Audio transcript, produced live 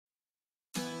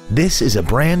This is a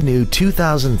brand new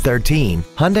 2013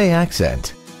 Hyundai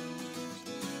Accent.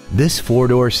 This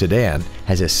four-door sedan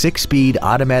has a 6-speed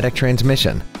automatic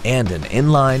transmission and an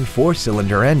inline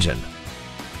 4-cylinder engine.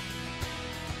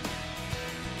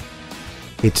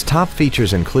 Its top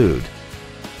features include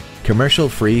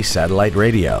commercial-free satellite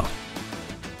radio,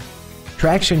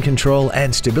 traction control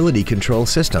and stability control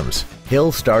systems,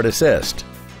 hill start assist,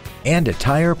 and a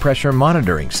tire pressure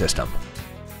monitoring system.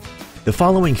 The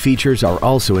following features are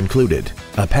also included: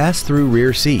 a pass-through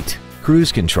rear seat,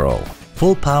 cruise control,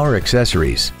 full power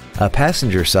accessories, a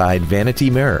passenger side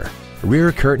vanity mirror,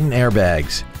 rear curtain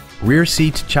airbags, rear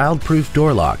seat child-proof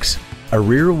door locks, a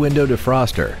rear window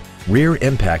defroster, rear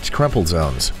impact crumple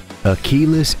zones, a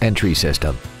keyless entry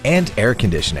system, and air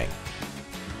conditioning.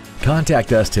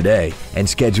 Contact us today and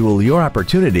schedule your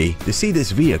opportunity to see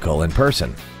this vehicle in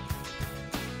person.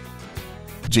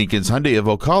 Jenkins Hyundai of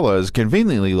Ocala is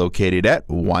conveniently located at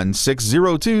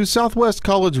 1602 Southwest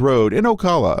College Road in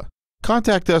Ocala.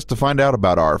 Contact us to find out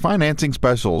about our financing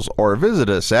specials or visit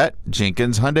us at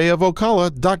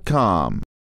jenkinshyundaiofocala.com.